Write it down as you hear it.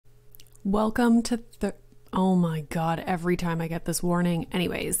Welcome to oh my God, every time I get this warning.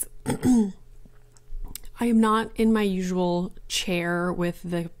 Anyways, I am not in my usual chair with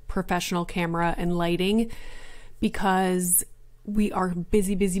the professional camera and lighting because we are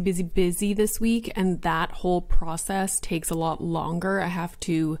busy this week, and that whole process takes a lot longer. I have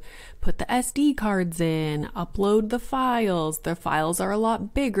to put the SD cards in, upload the files. The files are a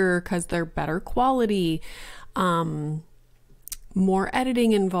lot bigger because they're better quality. More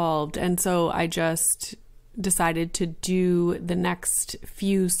editing involved, and so I just decided to do the next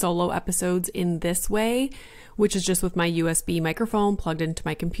few solo episodes in this way, which is just with my USB microphone plugged into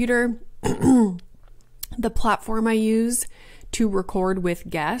my computer. The platform I use to record with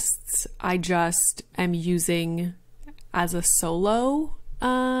guests, I just am using as a solo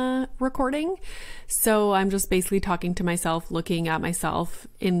recording. So I'm just basically talking to myself, looking at myself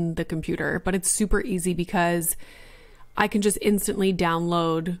in the computer, but it's super easy because I can just instantly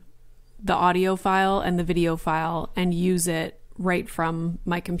download the audio file and the video file and use it right from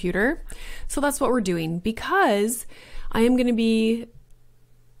my computer. So that's what we're doing, because I am going to be,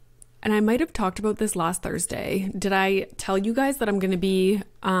 and I might have talked about this last Thursday. Did I tell you guys that I'm going to be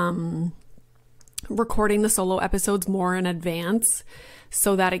recording the solo episodes more in advance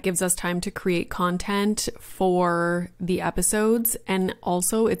so that it gives us time to create content for the episodes? And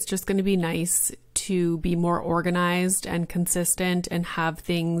also it's just going to be nice to be more organized and consistent and have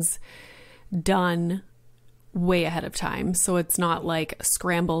things done way ahead of time. So it's not like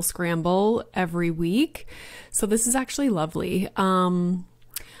scramble every week. So this is actually lovely.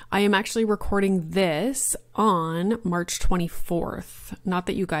 I am actually recording this on March 24th. Not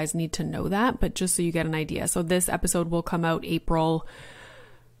that you guys need to know that, but just so you get an idea. So this episode will come out April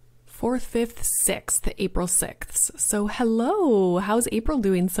 4th, 5th, 6th, April 6th. So hello, how's April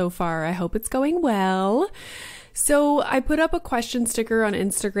doing so far? I hope it's going well. So I put up a question sticker on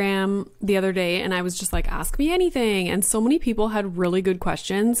Instagram the other day, and I was just like, ask me anything. And so many people had really good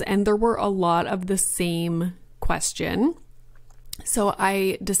questions, and there were a lot of the same question. So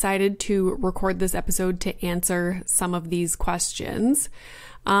I decided to record this episode to answer some of these questions.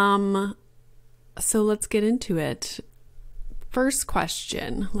 So let's get into it. First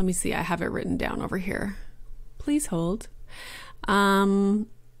question. Let me see. I have it written down over here. Please hold.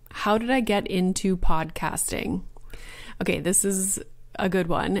 How did I get into podcasting? Okay, this is a good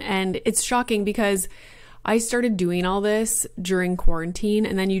one. And it's shocking because I started doing all this during quarantine,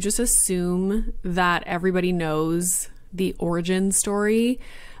 and then you just assume that everybody knows the origin story.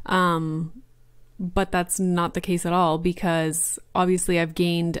 But that's not the case at all, because obviously I've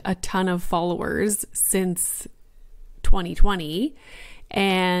gained a ton of followers since 2020.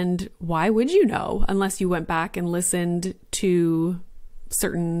 And why would you know unless you went back and listened to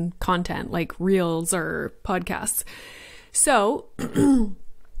certain content like reels or podcasts? So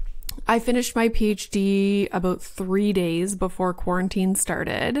I finished my PhD about 3 days before quarantine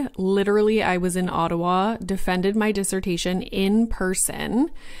started. Literally, I was in Ottawa, defended my dissertation in person.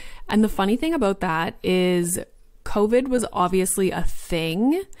 And the funny thing about that is COVID was obviously a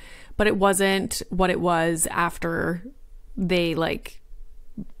thing, but it wasn't what it was after they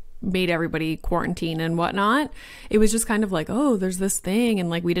made everybody quarantine and whatnot. It was just kind of like, oh, there's this thing, and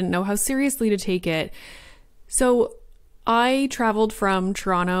we didn't know how seriously to take it. So I traveled from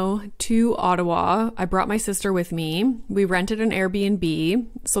Toronto to Ottawa. I brought my sister with me. We rented an Airbnb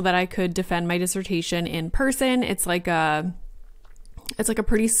so that I could defend my dissertation in person. It's like a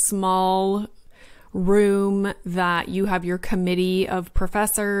pretty small room that you have your committee of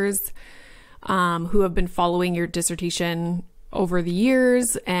professors who have been following your dissertation over the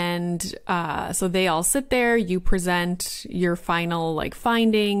years, and so they all sit there. You present your final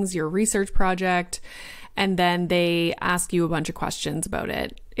findings, your research project, and then they ask you a bunch of questions about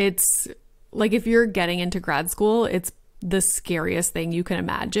it. It's if you're getting into grad school, it's the scariest thing you can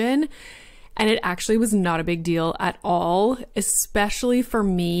imagine. And it actually was not a big deal at all, especially for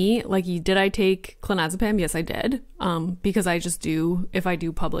me. Did I take clonazepam? Yes, I did. Because I just do, if I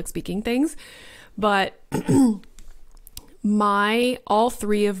do public speaking things. But all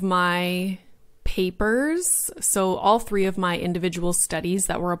three of my papers, so all three of my individual studies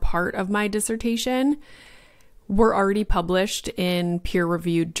that were a part of my dissertation, were already published in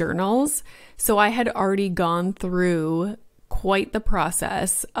peer-reviewed journals. So I had already gone through quite the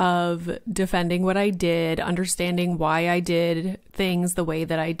process of defending what I did, understanding why I did things the way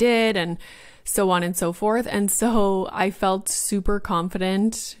that I did, and so on and so forth. And so I felt super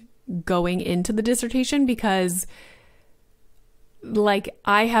confident going into the dissertation because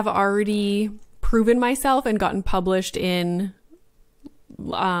I have already proven myself and gotten published in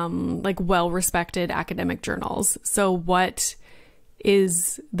well-respected academic journals. So what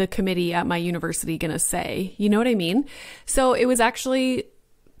is the committee at my university going to say? You know what I mean? So it was actually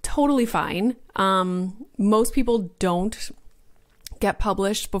totally fine. Most people don't get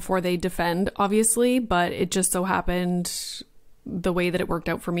published before they defend, obviously, but it just so happened the way that it worked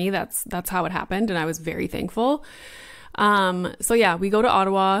out for me, that's how it happened, and I was very thankful. So yeah, we go to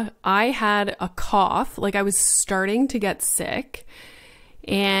Ottawa. I had a cough, like I was starting to get sick.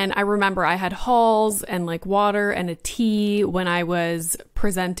 And I remember I had halls and like water and a tea when I was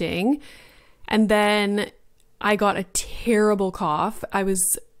presenting. And then I got a terrible cough.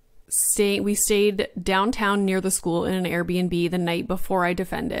 We stayed downtown near the school in an Airbnb the night before I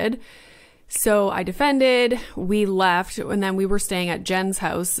defended. So I defended, we left, and then we were staying at Jen's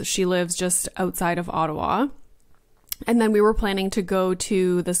house. She lives just outside of Ottawa. And then we were planning to go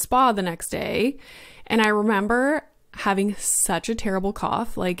to the spa the next day. And I remember having such a terrible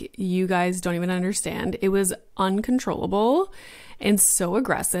cough, like you guys don't even understand. It was uncontrollable and so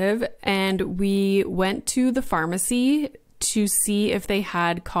aggressive. And we went to the pharmacy to see if they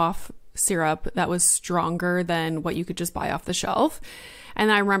had cough syrup that was stronger than what you could just buy off the shelf.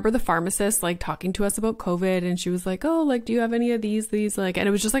 And I remember the pharmacist like talking to us about COVID, and she was like, oh, like, do you have any of these like, and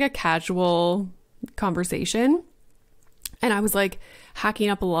it was just like a casual conversation. And I was like hacking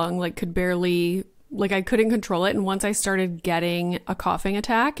up along, like could barely, like I couldn't control it. And once I started getting a coughing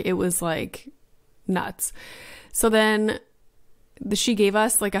attack, it was like nuts. So then she gave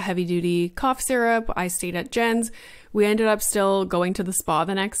us like a heavy duty cough syrup. I stayed at Jen's. We ended up still going to the spa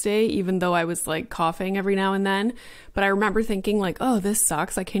the next day, even though I was like coughing every now and then. But I remember thinking like, oh, this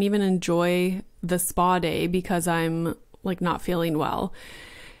sucks. I can't even enjoy the spa day because I'm like not feeling well.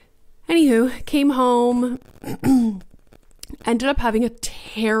 Anywho, came home, ended up having a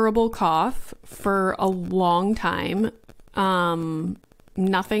terrible cough for a long time.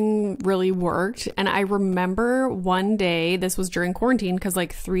 Nothing really worked. And I remember one day, this was during quarantine, because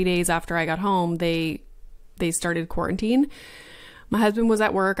like 3 days after I got home, they started quarantine. My husband was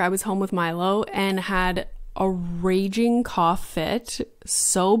at work. I was home with Milo and had a raging cough fit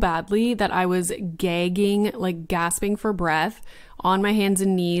so badly that I was gagging, like gasping for breath on my hands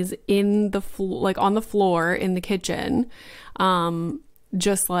and knees in the like on the floor in the kitchen.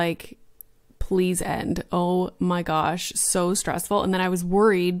 Just like, please end. Oh my gosh, so stressful. And then I was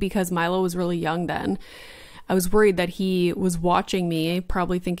worried because Milo was really young then. I was worried that he was watching me,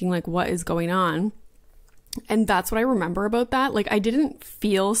 probably thinking like, what is going on? And that's what I remember about that. Like I didn't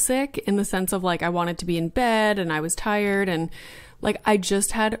feel sick in the sense of like I wanted to be in bed and I was tired, and like I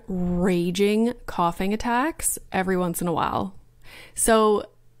just had raging coughing attacks every once in a while. So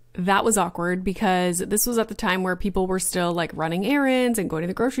that was awkward because this was at the time where people were still like running errands and going to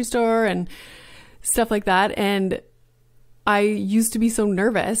the grocery store and stuff like that. And I used to be so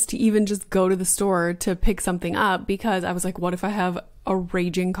nervous to even just go to the store to pick something up because I was like, what if I have a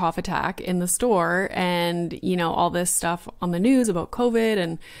raging cough attack in the store, and you know, all this stuff on the news about COVID,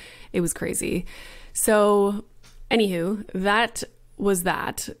 and it was crazy. So anywho, that was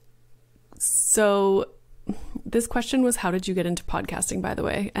that. So this question was, how did you get into podcasting, by the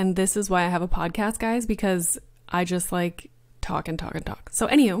way? And this is why I have a podcast, guys, because I just like talk and talk and talk. So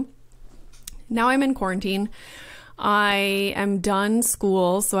anywho, now I'm in quarantine. I am done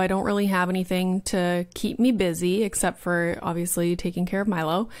school, so I don't really have anything to keep me busy except for obviously taking care of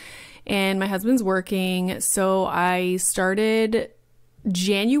Milo. And my husband's working, so I started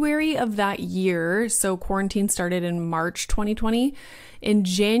January of that year. So quarantine started in March 2020. In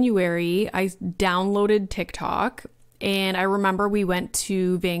January, I downloaded TikTok, and I remember we went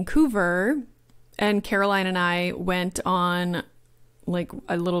to Vancouver, and Caroline and I went on like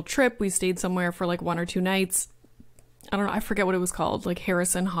a little trip. We stayed somewhere for like 1 or 2 nights. I don't know, I forget what it was called, like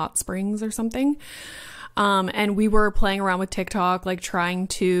Harrison Hot Springs or something. And we were playing around with TikTok, like trying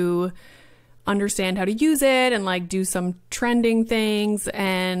to understand how to use it and like do some trending things.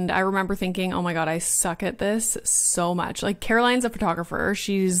 And I remember thinking, oh my God, I suck at this so much. Like Caroline's a photographer.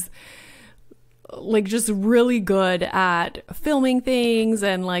 She's like just really good at filming things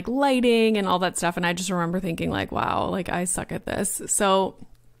and like lighting and all that stuff. And I just remember thinking like, wow, like I suck at this. So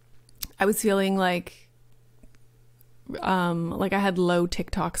I was feeling like I had low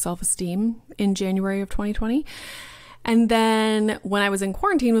TikTok self-esteem in January of 2020. And then when I was in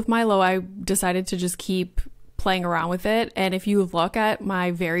quarantine with Milo, I decided to just keep playing around with it. And if you look at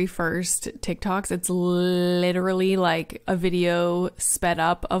my very first TikToks, it's literally like a video sped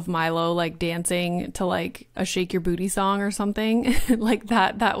up of Milo like dancing to like a Shake Your Booty song or something like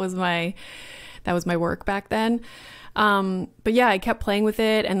that. That was my work back then. But yeah, I kept playing with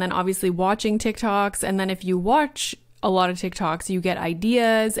it, and then obviously watching TikToks. And then if you watch a lot of TikToks, you get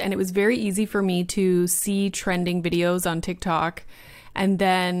ideas, and it was very easy for me to see trending videos on TikTok and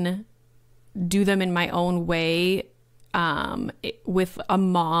then do them in my own way, with a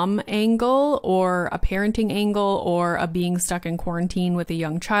mom angle or a parenting angle or a being stuck in quarantine with a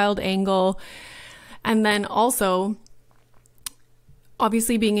young child angle. And then also,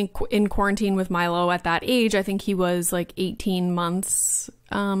 obviously being in quarantine with Milo at that age, I think he was like 18 months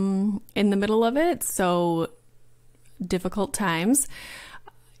in the middle of it. So difficult times.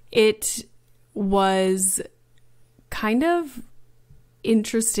 It was kind of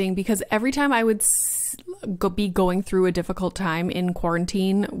interesting because every time I would be going through a difficult time in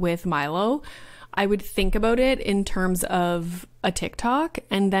quarantine with Milo, I would think about it in terms of a TikTok,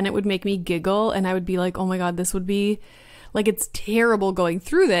 and then it would make me giggle, and I would be like, oh my God, this would be like, it's terrible going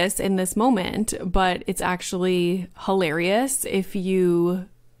through this in this moment, but it's actually hilarious if you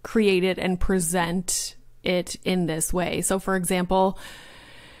create it and present it in this way. So for example,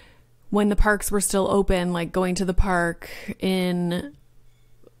 when the parks were still open, like going to the park in,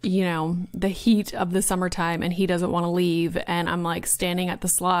 you know, the heat of the summertime, and he doesn't want to leave, and I'm like standing at the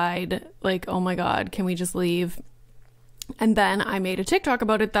slide like, oh my God, can we just leave? And then I made a TikTok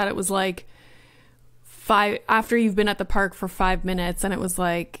about it that it was like after you've been at the park for 5 minutes, and it was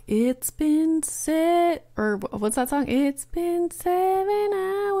like, it's been or what's that song? It's been 7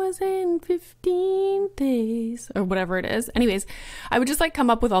 hours and 15 days, or whatever it is. Anyways, I would just like come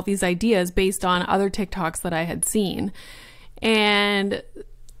up with all these ideas based on other TikToks that I had seen. And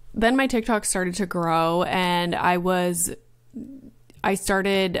then my TikTok started to grow, and I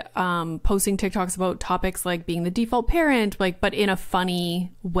started posting TikToks about topics like being the default parent, like, but in a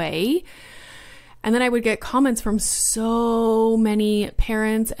funny way. And then I would get comments from so many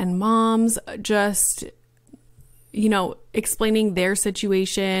parents and moms just, you know, explaining their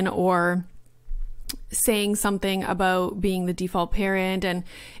situation or saying something about being the default parent. And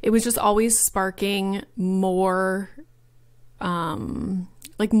it was just always sparking more,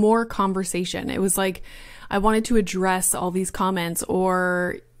 more conversation. It was like I wanted to address all these comments,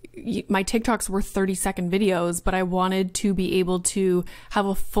 or my TikToks were 30-second videos, but I wanted to be able to have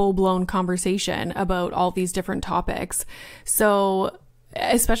a full-blown conversation about all these different topics. So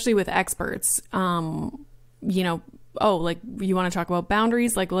especially with experts, you know, oh, like, you want to talk about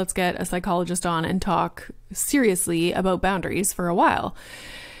boundaries? Like, let's get a psychologist on and talk seriously about boundaries for a while.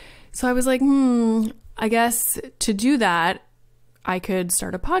 So I was like, I guess to do that, I could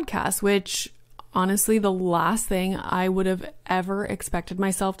start a podcast, which honestly, the last thing I would have ever expected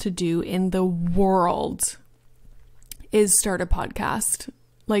myself to do in the world is start a podcast.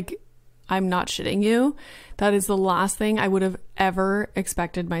 Like, I'm not shitting you. That is the last thing I would have ever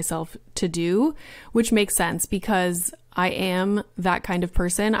expected myself to do, which makes sense because I am that kind of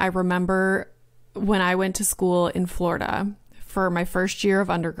person. I remember when I went to school in Florida for my first year of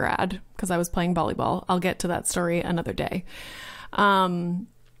undergrad, because I was playing volleyball. I'll get to that story another day.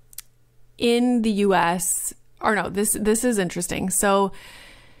 In the US, or no, this is interesting. So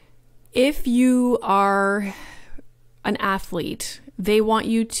if you are an athlete, they want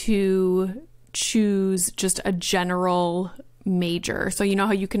you to choose just a general major. So you know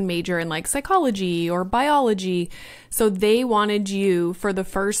how you can major in like psychology or biology. So they wanted you for the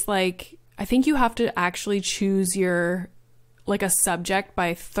first, like, I think you have to actually choose your, like, a subject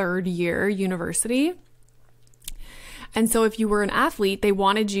by third year university. And so if you were an athlete, they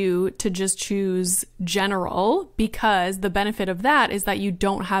wanted you to just choose general, because the benefit of that is that you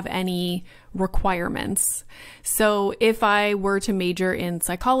don't have any requirements. So if I were to major in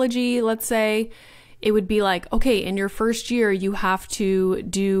psychology, let's say, it would be like, okay, in your first year, you have to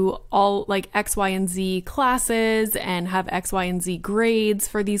do all like X, Y, and Z classes and have X, Y, and Z grades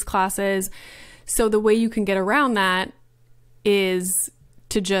for these classes. So the way you can get around that is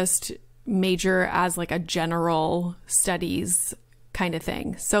to just major as like a general studies kind of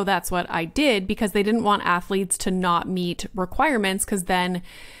thing. So that's what I did, because they didn't want athletes to not meet requirements, because then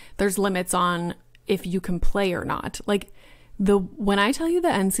there's limits on if you can play or not. Like, when I tell you the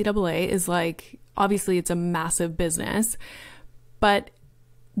NCAA is like, obviously it's a massive business, but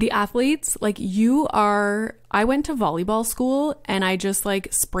the athletes, like, I went to volleyball school and I just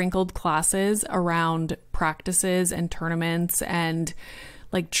like sprinkled classes around practices and tournaments and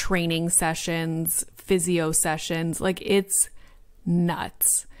like training sessions, physio sessions. Like, it's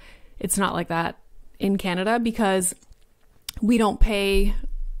nuts. It's not like that in Canada because we don't pay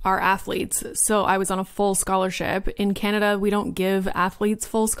our athletes. So I was on a full scholarship. In Canada, we don't give athletes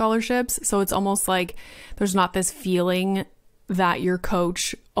full scholarships. So it's almost like there's not this feeling that your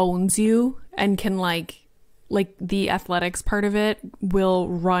coach owns you and can like the athletics part of it will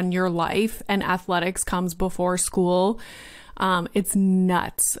run your life, and athletics comes before school. It's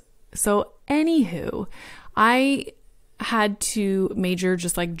nuts. So anywho, I had to major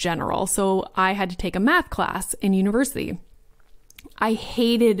just like general. So I had to take a math class in university. I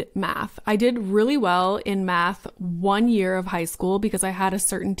hated math. I did really well in math 1 year of high school because I had a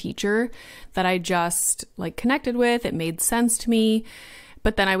certain teacher that I just like connected with. It made sense to me.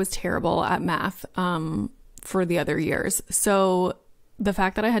 But then I was terrible at math for the other years. So the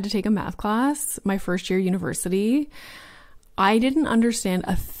fact that I had to take a math class my first year university, I didn't understand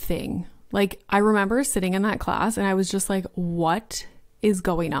a thing. Like, I remember sitting in that class and I was just like, what is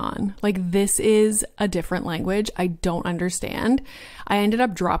going on? Like, this is a different language. I don't understand. I ended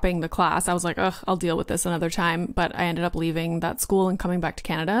up dropping the class. I was like, ugh, I'll deal with this another time. But I ended up leaving that school and coming back to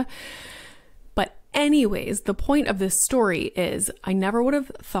Canada. But anyways, the point of this story is I never would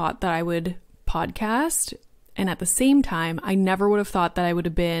have thought that I would podcast. And at the same time, I never would have thought that I would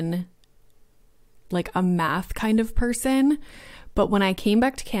have been like a math kind of person. But when I came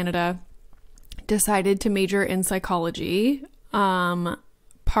back to Canada, decided to major in psychology,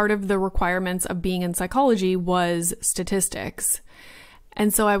 part of the requirements of being in psychology was statistics.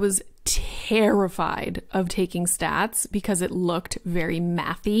 And so I was terrified of taking stats because it looked very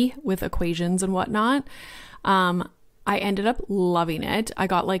mathy with equations and whatnot. I ended up loving it. I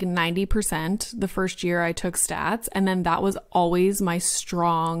got like 90% the first year I took stats. And then that was always my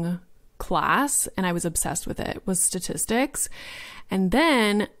strong class. And I was obsessed with it, was statistics. And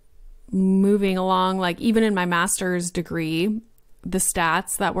then moving along, like even in my master's degree, the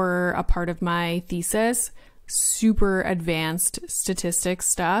stats that were a part of my thesis, super advanced statistics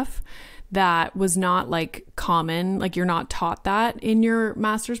stuff that was not like common, like you're not taught that in your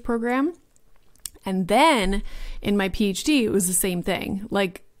master's program. And then in my PhD, it was the same thing.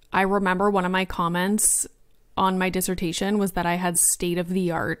 Like, I remember one of my comments on my dissertation was that I had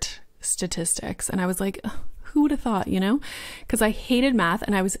state-of-the-art statistics. And I was like, who would have thought, you know? Because I hated math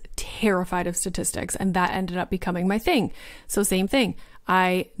and I was terrified of statistics, and that ended up becoming my thing. So same thing.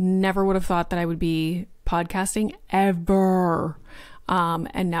 I never would have thought that I would be podcasting ever.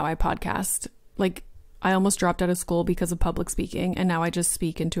 And now I podcast. Like, I almost dropped out of school because of public speaking, and now I just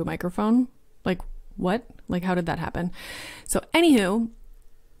speak into a microphone. Like, what? Like, how did that happen? So anywho,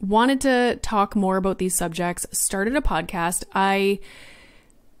 wanted to talk more about these subjects, started a podcast. I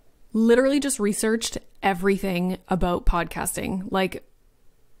literally just researched everything about podcasting, like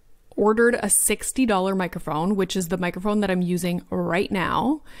ordered a $60 microphone, which is the microphone that I'm using right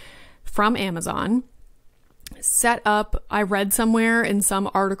now, from Amazon. Set up, I read somewhere in some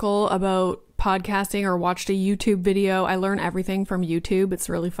article about podcasting or watched a YouTube video. I learn everything from YouTube. It's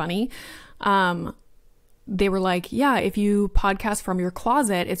really funny. They were like, yeah, if you podcast from your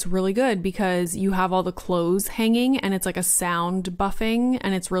closet, it's really good because you have all the clothes hanging and it's like a sound buffing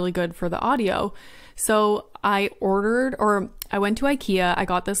and it's really good for the audio. So I went to IKEA. I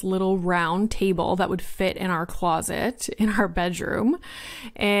got this little round table that would fit in our closet in our bedroom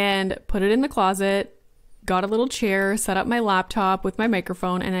and put it in the closet, got a little chair, set up my laptop with my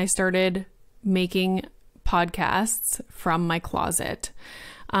microphone, and I started making podcasts from my closet.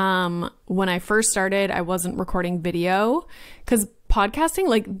 When I first started, I wasn't recording video because podcasting,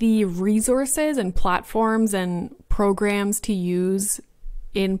 like the resources and platforms and programs to use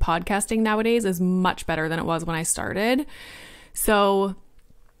in podcasting nowadays is much better than it was when I started. So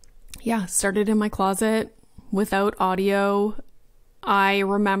yeah, started in my closet without audio. I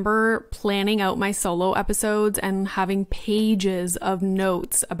remember planning out my solo episodes and having pages of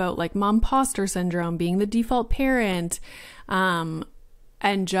notes about like momposter syndrome, being the default parent,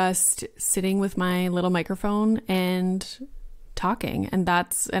 and just sitting with my little microphone and talking. And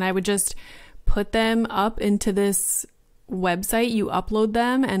I would just put them up into this website. You upload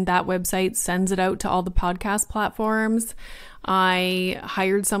them and that website sends it out to all the podcast platforms. I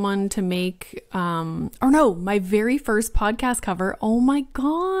hired someone to make, my very first podcast cover. Oh my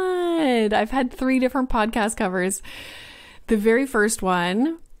God. I've had 3 different podcast covers. The very first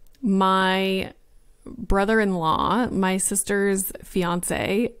one, my brother-in-law, my sister's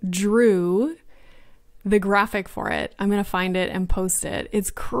fiance, drew the graphic for it. I'm going to find it and post it. It's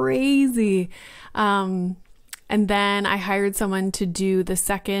crazy. And then I hired someone to do the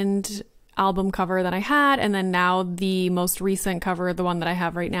second album cover that I had. And then now the most recent cover, the one that I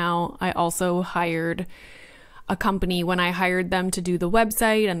have right now, I also hired a company. When I hired them to do the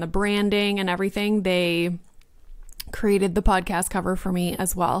website and the branding and everything, they created the podcast cover for me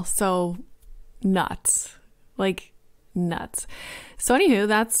as well. So nuts. So anywho,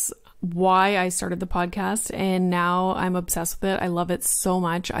 that's why I started the podcast, and now I'm obsessed with it. I love it so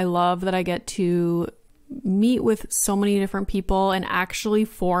much. I love that I get to meet with so many different people and actually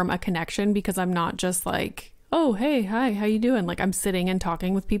form a connection, because I'm not just like, oh, hey, hi, how you doing? Like, I'm sitting and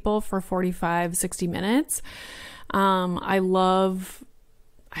talking with people for 45, 60 minutes. I love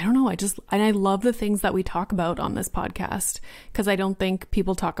the things that we talk about on this podcast, because I don't think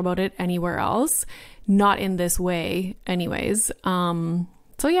people talk about it anywhere else, not in this way anyways. So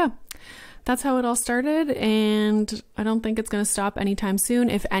yeah, that's how it all started, and I don't think it's going to stop anytime soon.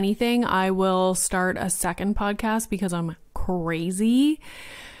 If anything, I will start a second podcast because I'm crazy.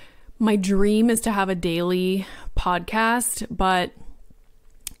 My dream is to have a daily podcast, but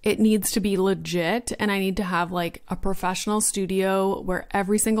it needs to be legit, and I need to have like a professional studio where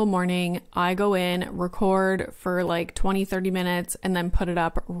every single morning I go in, record for like 20-30 minutes, and then put it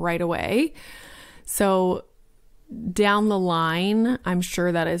up right away. So down the line, I'm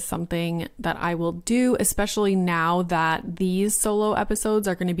sure that is something that I will do, especially now that these solo episodes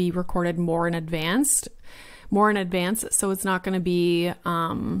are going to be recorded more in advance. So it's not going to be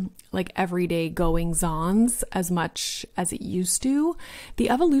like everyday goings-ons as much as it used to. The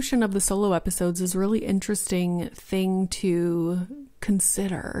evolution of the solo episodes is a really interesting thing to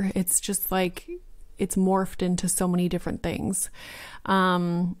consider. It's just like it's morphed into so many different things.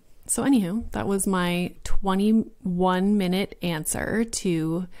 So anywho, that was my 21-minute answer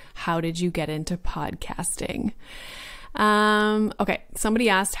to how did you get into podcasting? Okay, somebody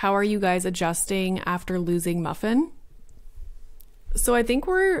asked, how are you guys adjusting after losing Muffin? So I think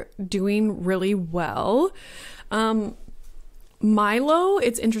we're doing really well. Milo,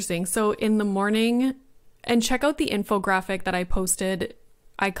 it's interesting. So in the morning, and check out the infographic that I posted.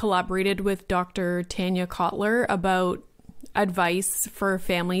 I collaborated with Dr. Tanya Kotler about advice for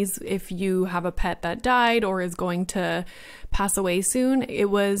families if you have a pet that died or is going to pass away soon. It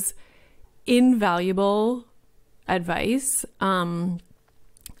was invaluable advice.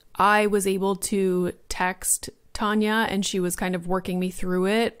 I was able to text Tanya, and she was kind of working me through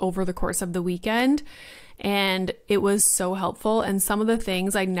it over the course of the weekend, and it was so helpful, and some of the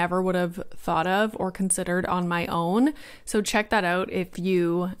things I never would have thought of or considered on my own. So check that out if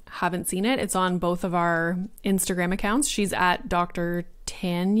you haven't seen it. It's on both of our Instagram accounts. She's at Dr.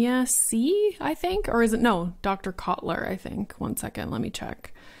 Tanya C, I think, or is it? No, Dr. Kotler, I think. One second, let me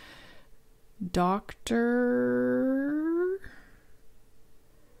check.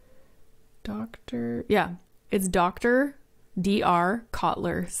 Yeah, it's Dr. Dr.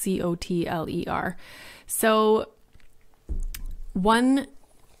 Kotler, Kotler. So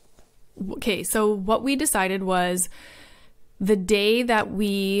what we decided was the day that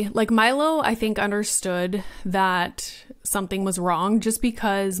Milo, I think, understood that something was wrong just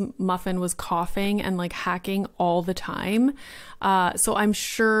because Muffin was coughing and like hacking all the time. So I'm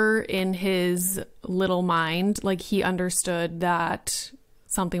sure in his little mind, like he understood that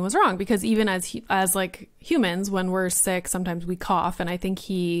something was wrong, because even as like humans, when we're sick, sometimes we cough, and I think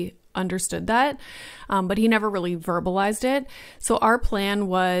he understood that, but he never really verbalized it. So our plan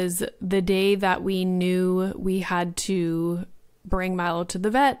was the day that we knew we had to bring Milo to the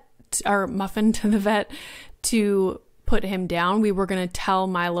vet, or Muffin to the vet, to put him down, we were going to tell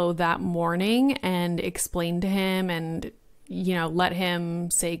Milo that morning and explain to him and, you know, let him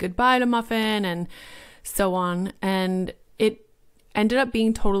say goodbye to Muffin and so on. And it ended up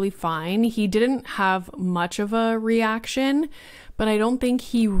being totally fine. He didn't have much of a reaction, but I don't think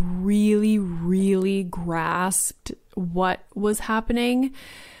he really grasped what was happening.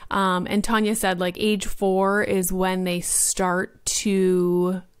 And Tanya said like age 4 is when they start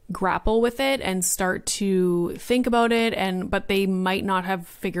to grapple with it and start to think about it, but they might not have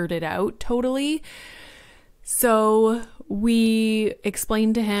figured it out totally. So we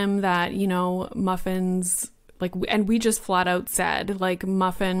explained to him that, you know, Muffin's like, and we just flat out said, like,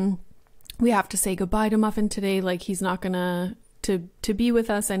 Muffin, we have to say goodbye to Muffin today. Like, he's not gonna to be with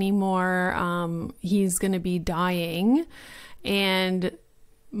us anymore. He's gonna be dying, and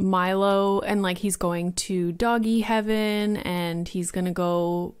Milo, and like he's going to doggy heaven, and he's gonna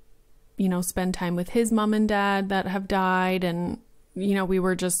go, you know, spend time with his mom and dad that have died. And, you know, we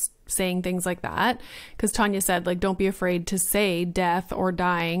were just saying things like that because Tanya said, like, don't be afraid to say death or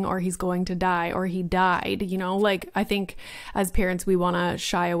dying or he's going to die or he died, you know, like I think as parents we want to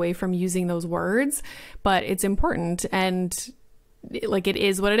shy away from using those words, but it's important. And like, it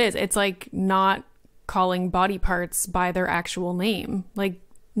is what it is. It's like not calling body parts by their actual name. Like,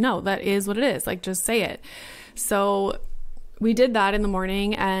 no, that is what it is. Like, just say it. So we did that in the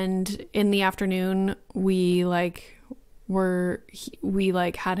morning, and in the afternoon we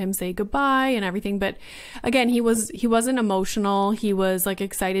had him say goodbye and everything. But again, he wasn't emotional. He was like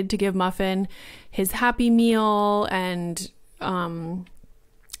excited to give Muffin his happy meal and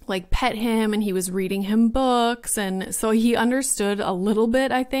like pet him, and he was reading him books, and so he understood a little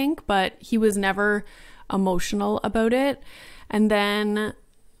bit, I think, but he was never emotional about it. And then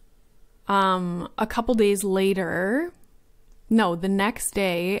A couple days later, no, the next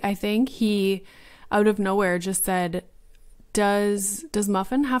day, I think he out of nowhere just said, does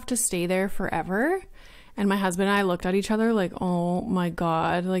Muffin have to stay there forever? And my husband and I looked at each other like, oh my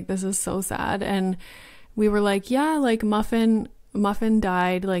God, like this is so sad. And we were like, yeah, like Muffin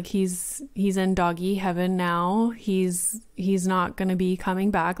died, like he's in doggy heaven now. He's not gonna be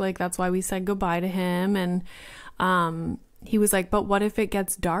coming back. Like that's why we said goodbye to him. And he was like, but what if it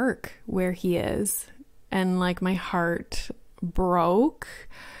gets dark where he is? And like my heart broke.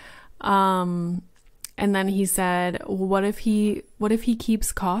 And then he said, well, what if he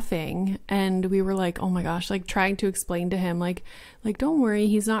keeps coughing? And we were like, oh my gosh, like trying to explain to him, like don't worry,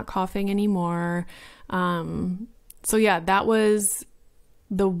 he's not coughing anymore. So yeah, that was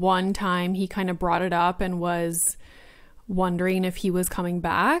the one time he kind of brought it up and was wondering if he was coming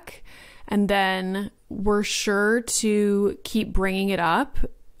back. And then we're sure to keep bringing it up.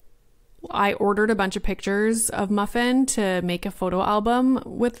 I ordered a bunch of pictures of Muffin to make a photo album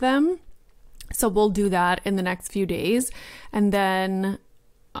with them. So we'll do that in the next few days. And then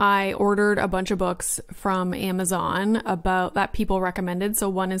I ordered a bunch of books from Amazon about that people recommended. So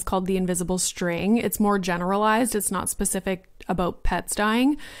one is called The Invisible String. It's more generalized. It's not specific about pets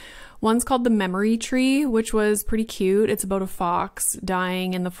dying. One's called The Memory Tree, which was pretty cute. It's about a fox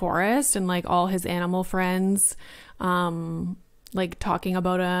dying in the forest and like all his animal friends, like talking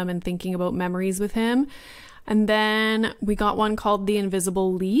about him and thinking about memories with him. And then we got one called The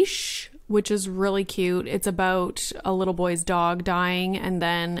Invisible Leash, which is really cute. It's about a little boy's dog dying, and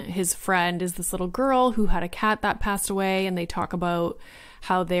then his friend is this little girl who had a cat that passed away, and they talk about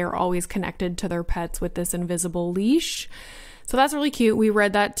how they're always connected to their pets with this invisible leash. So that's really cute. We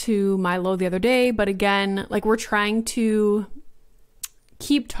read that to Milo the other day, but again, like we're trying to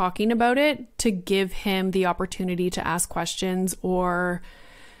keep talking about it to give him the opportunity to ask questions or,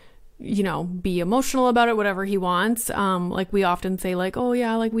 you know, be emotional about it, whatever he wants. Like we often say like, oh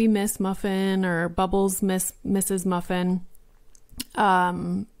yeah, like we miss Muffin, or Bubbles misses Muffin.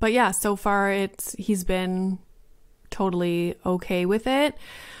 But yeah, so far he's been totally okay with it.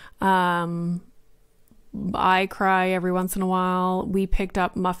 I cry every once in a while. We picked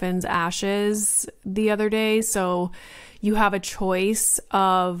up Muffin's ashes the other day. So you have a choice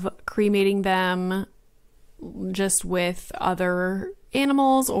of cremating them just with other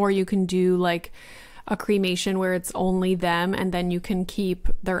animals, or you can do like a cremation where it's only them and then you can keep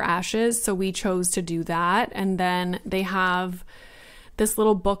their ashes. So we chose to do that. And then they have this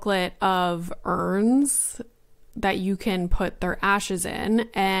little booklet of urns that you can put their ashes in.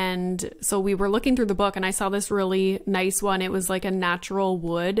 And so we were looking through the book and I saw this really nice one. It was like a natural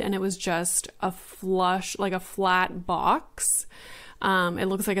wood and it was just a flush, like a flat box. It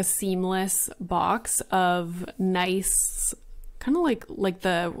looks like a seamless box of nice, kind of like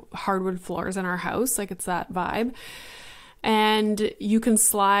the hardwood floors in our house. Like it's that vibe. And you can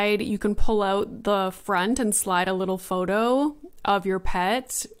pull out the front and slide a little photo of your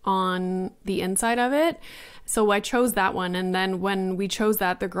pet on the inside of it. So I chose that one. And then when we chose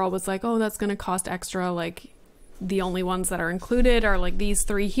that, the girl was like, oh, that's going to cost extra. Like the only ones that are included are like these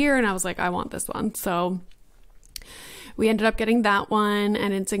three here. And I was like, I want this one. So we ended up getting that one,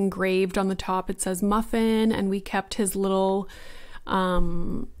 and it's engraved on the top. It says Muffin, and we kept his little,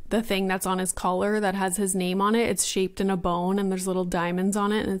 the thing that's on his collar that has his name on it. It's shaped in a bone and there's little diamonds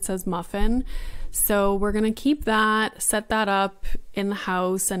on it and it says Muffin. So we're going to keep that, set that up in the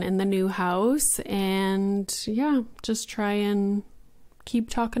house and in the new house, and yeah, just try and keep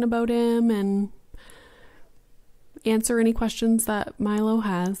talking about him and answer any questions that Milo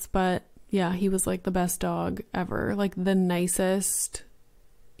has. But yeah, he was like the best dog ever, like the nicest.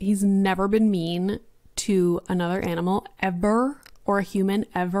 He's never been mean to another animal ever, or a human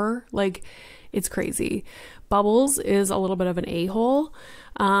ever. Like it's crazy. Bubbles is a little bit of an a-hole.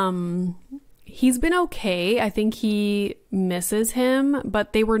 He's been okay. I think he misses him,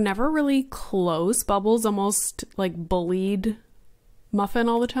 but they were never really close. Bubbles almost like bullied Muffin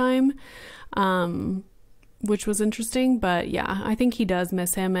all the time, which was interesting. But yeah, I think he does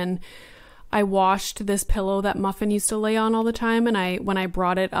miss him. And I washed this pillow that Muffin used to lay on all the time, and when I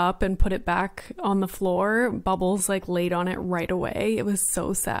brought it up and put it back on the floor, Bubbles like laid on it right away. It was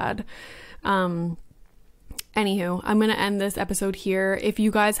so sad. Anywho, I'm going to end this episode here. If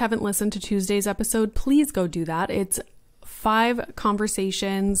you guys haven't listened to Tuesday's episode, please go do that. It's 5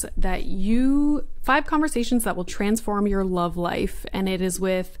 conversations that will transform your love life. And it is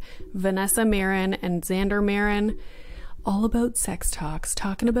with Vanessa Marin and Xander Marin, all about sex talks,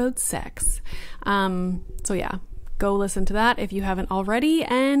 talking about sex. So yeah, Go listen to that if you haven't already,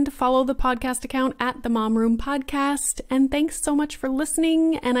 and follow the podcast account at the Mom Room Podcast. And thanks so much for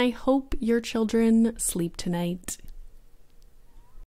listening, and I hope your children sleep tonight.